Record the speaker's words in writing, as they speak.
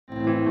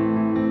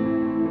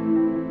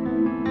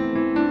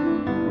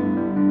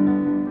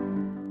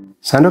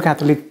Santo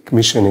Catholic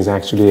Mission is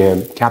actually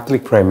a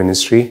Catholic prayer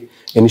ministry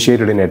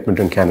initiated in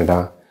Edmonton,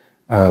 Canada.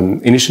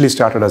 Initially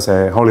started as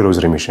a Holy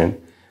Rosary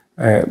mission,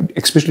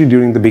 especially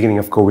during the beginning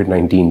of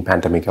COVID-19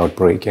 pandemic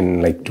outbreak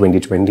in like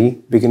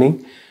 2020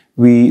 beginning.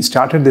 We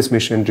started this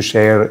mission to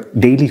share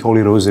daily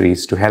Holy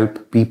Rosaries to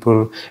help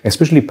people,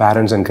 especially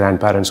parents and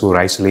grandparents who were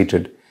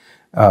isolated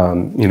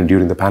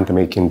during the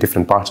pandemic in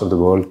different parts of the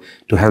world,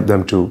 to help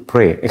them to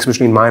pray,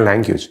 especially in my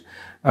language.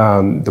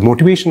 The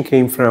motivation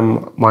came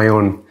from my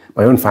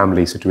own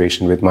family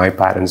situation with my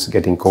parents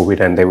getting COVID,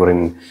 and they were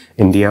in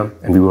India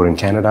and we were in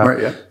Canada.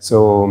 Right, yeah.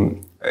 So,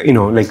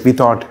 we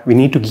thought we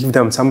need to give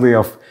them some way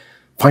of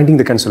finding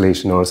the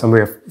consolation or some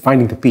way of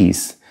finding the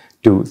peace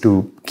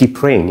to keep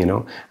praying,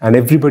 And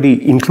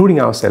everybody, including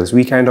ourselves,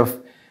 we kind of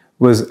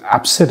was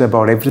upset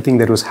about everything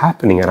that was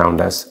happening around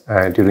us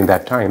during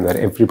that time, that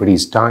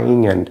everybody's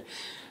dying and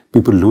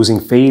people losing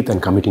faith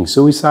and committing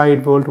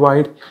suicide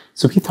worldwide.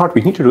 So we thought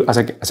we need to do, as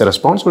a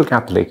responsible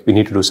Catholic, we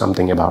need to do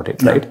something about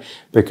it, right?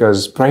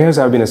 Because prayers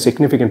have been a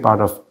significant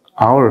part of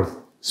our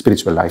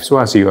spiritual life, so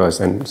has yours,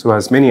 and so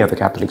has many other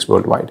Catholics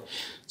worldwide.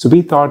 So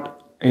we thought,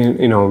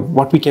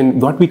 what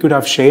we could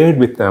have shared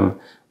with them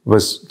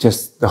was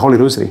just the Holy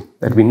Rosary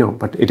that we know,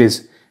 but it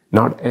is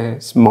not a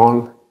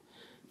small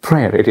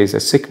prayer. It is a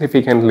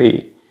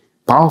significantly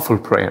powerful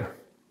prayer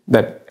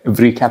that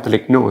every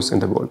Catholic knows in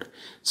the world.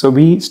 So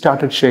we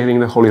started sharing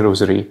the Holy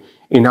Rosary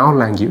in our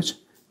language,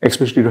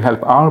 especially to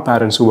help our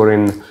parents who were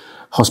in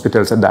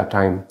hospitals at that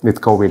time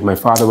with COVID. My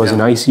father was in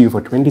ICU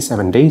for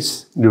 27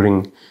 days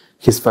during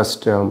his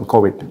first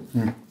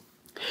COVID.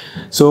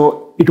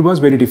 So it was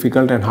very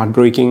difficult and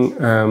heartbreaking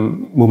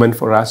moment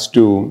for us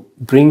to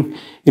bring,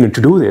 to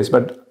do this.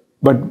 But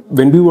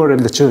when we were at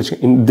the church,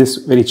 in this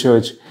very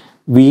church,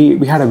 we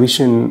had a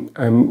vision.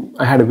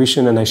 I had a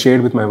vision, and I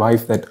shared with my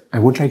wife that I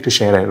would like to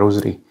share a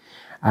rosary.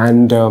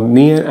 And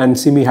me and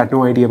Simi had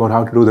no idea about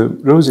how to do the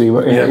rosary,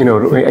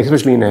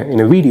 especially in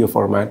a video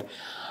format.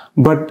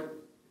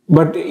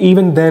 But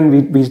even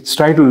then, we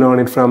tried to learn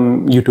it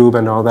from YouTube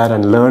and all that,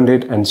 and learned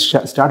it and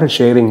started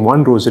sharing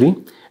one rosary.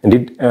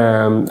 And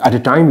at a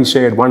time, we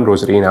shared one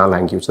rosary in our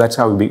language. That's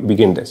how we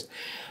begin this.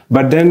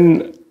 But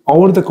then,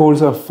 over the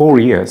course of 4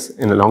 years,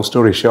 in a long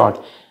story short,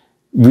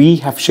 we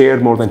have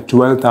shared more than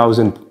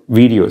 12,000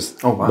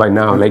 videos by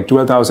now, like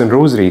 12,000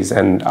 rosaries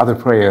and other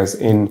prayers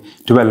in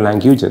 12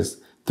 languages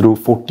through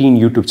 14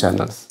 YouTube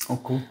channels. Oh,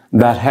 cool.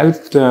 That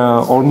helped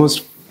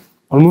almost,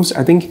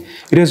 I think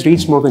it has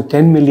reached more than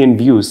 10 million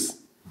views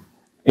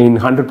in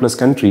 100 plus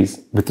countries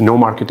with no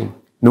marketing,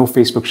 no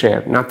Facebook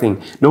share, nothing,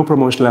 no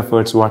promotional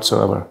efforts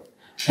whatsoever.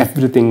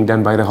 Everything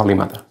done by the Holy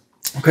Mother.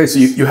 Okay, so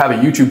you have a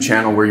YouTube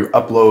channel where you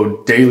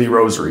upload daily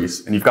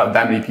rosaries, and you've got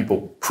that many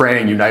people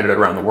praying united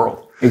around the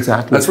world.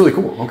 Exactly. That's really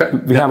cool. Okay.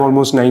 We have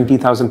almost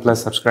 90,000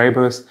 plus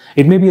subscribers.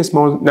 It may be a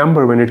small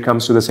number when it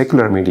comes to the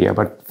secular media,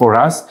 but for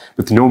us,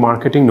 with no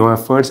marketing, no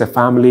efforts, a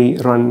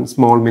family-run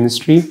small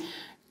ministry,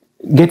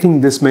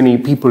 getting this many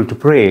people to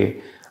pray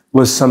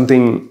was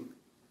something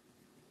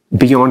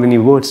beyond any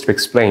words to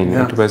explain.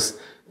 Yeah. It was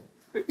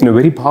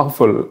very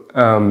powerful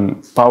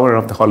power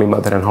of the Holy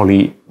Mother and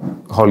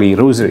Holy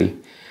Rosary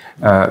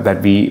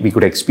that we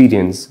could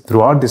experience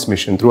throughout this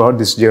mission, throughout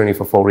this journey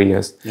for 4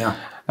 years. Yeah.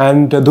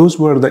 And those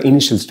were the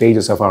initial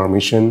stages of our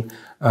mission.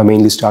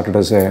 Mainly started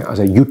as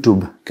a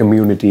YouTube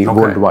community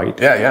worldwide.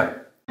 Yeah, yeah.